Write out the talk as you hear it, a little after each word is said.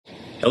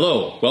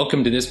Hello,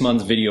 welcome to this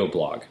month's video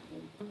blog.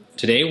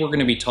 Today we're going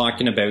to be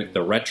talking about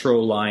the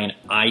Retroline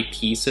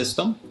IP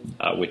system,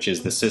 which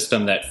is the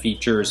system that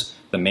features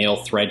the male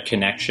thread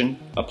connection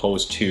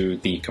opposed to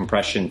the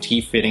compression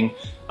T-fitting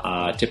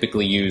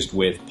typically used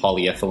with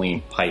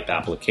polyethylene pipe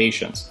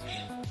applications.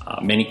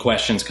 Many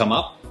questions come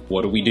up.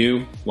 What do we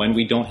do when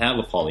we don't have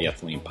a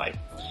polyethylene pipe?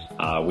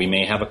 We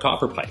may have a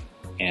copper pipe,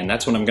 and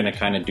that's what I'm going to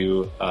kind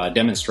of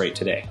demonstrate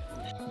today.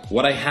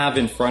 What I have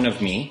in front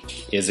of me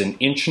is an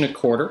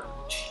 1.25"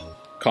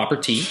 copper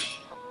T.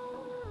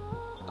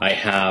 I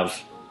have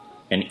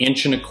an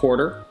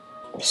 1.25"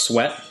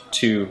 sweat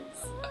to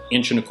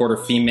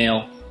 1.25"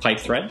 female pipe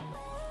thread.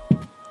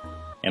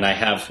 And I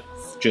have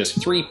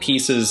just 3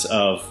 pieces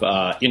of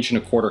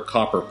 1.25"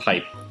 copper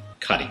pipe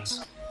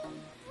cuttings.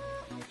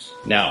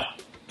 Now,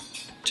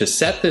 to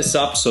set this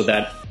up so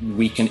that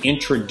we can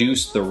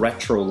introduce the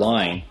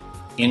Retroline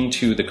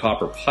into the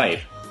copper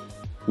pipe,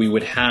 we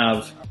would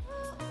have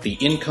the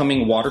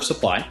incoming water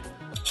supply.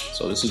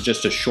 So this is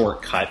just a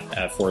shortcut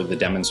for the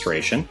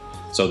demonstration.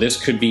 So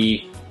this could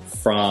be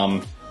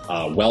from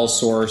well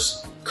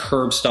source,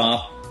 curb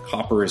stop.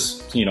 Copper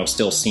is,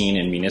 still seen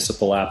in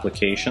municipal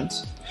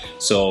applications.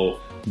 So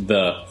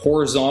the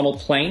horizontal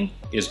plane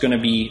is going to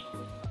be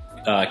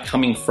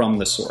coming from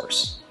the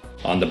source.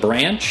 On the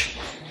branch,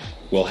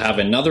 we'll have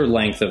another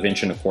length of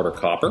 1.25"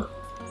 copper.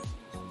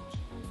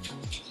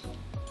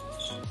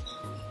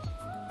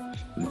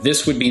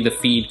 This would be the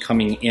feed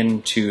coming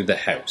into the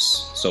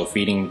house, so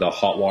feeding the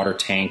hot water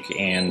tank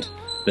and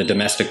the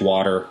domestic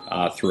water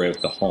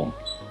throughout the home.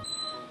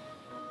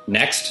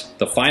 Next,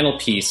 the final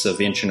piece of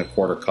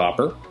 1.25"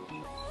 copper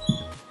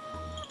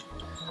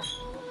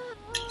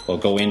will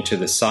go into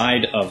the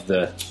side of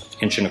the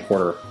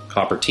 1.25"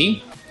 copper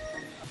T,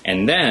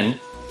 and then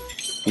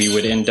we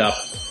would end up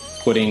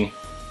putting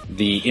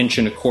the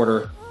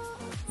 1.25"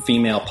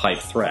 female pipe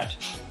thread.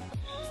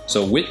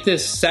 So with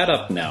this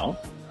setup now,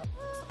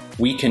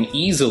 we can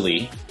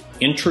easily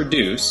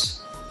introduce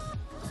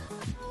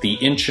the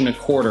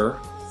 1.25"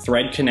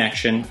 thread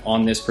connection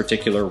on this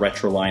particular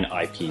Retroline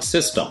IP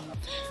system.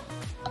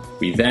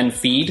 We then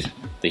feed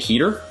the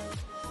heater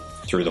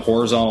through the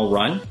horizontal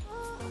run.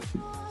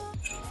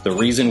 The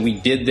reason we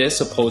did this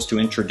opposed to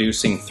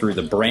introducing through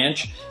the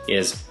branch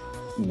is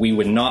we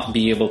would not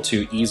be able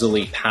to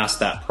easily pass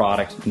that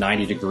product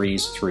 90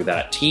 degrees through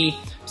that T,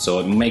 so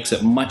it makes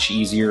it much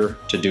easier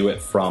to do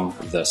it from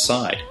the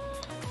side.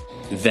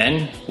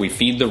 Then we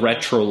feed the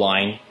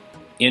Retroline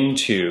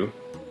into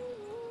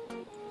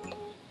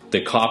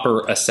the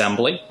copper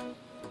assembly,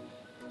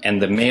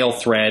 and the male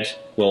thread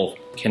will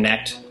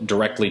connect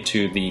directly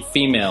to the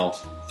female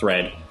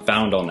thread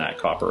found on that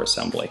copper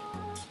assembly.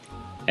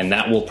 And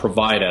that will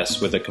provide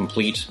us with a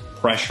complete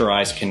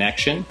pressurized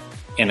connection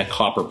and a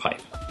copper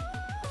pipe.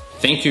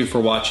 Thank you for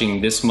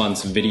watching this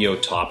month's video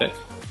topic.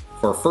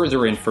 For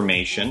further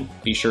information,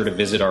 be sure to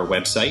visit our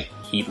website,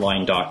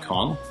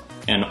 heatline.com,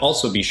 and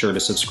also be sure to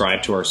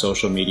subscribe to our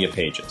social media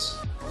pages.